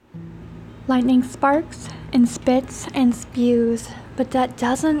Lightning sparks and spits and spews, but that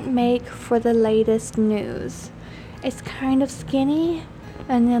doesn't make for the latest news. It's kind of skinny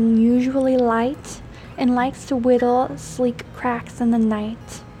and unusually light and likes to whittle sleek cracks in the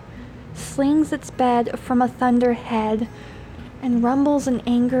night. Slings its bed from a thunderhead and rumbles in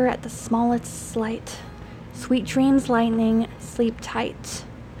anger at the smallest slight. Sweet dreams, lightning, sleep tight.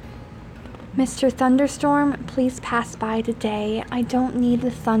 Mr. Thunderstorm, please pass by today. I don't need the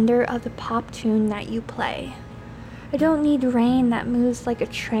thunder of the pop tune that you play. I don't need rain that moves like a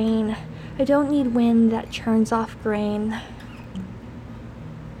train. I don't need wind that churns off grain.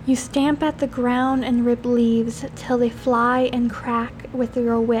 You stamp at the ground and rip leaves till they fly and crack with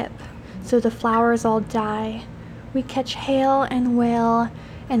your whip, so the flowers all die. We catch hail and wail,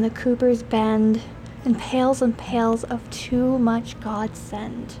 and the coopers bend, and pails of too much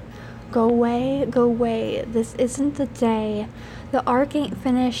godsend. Go away, this isn't the day. The ark ain't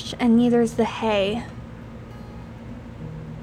finished, and neither's the hay.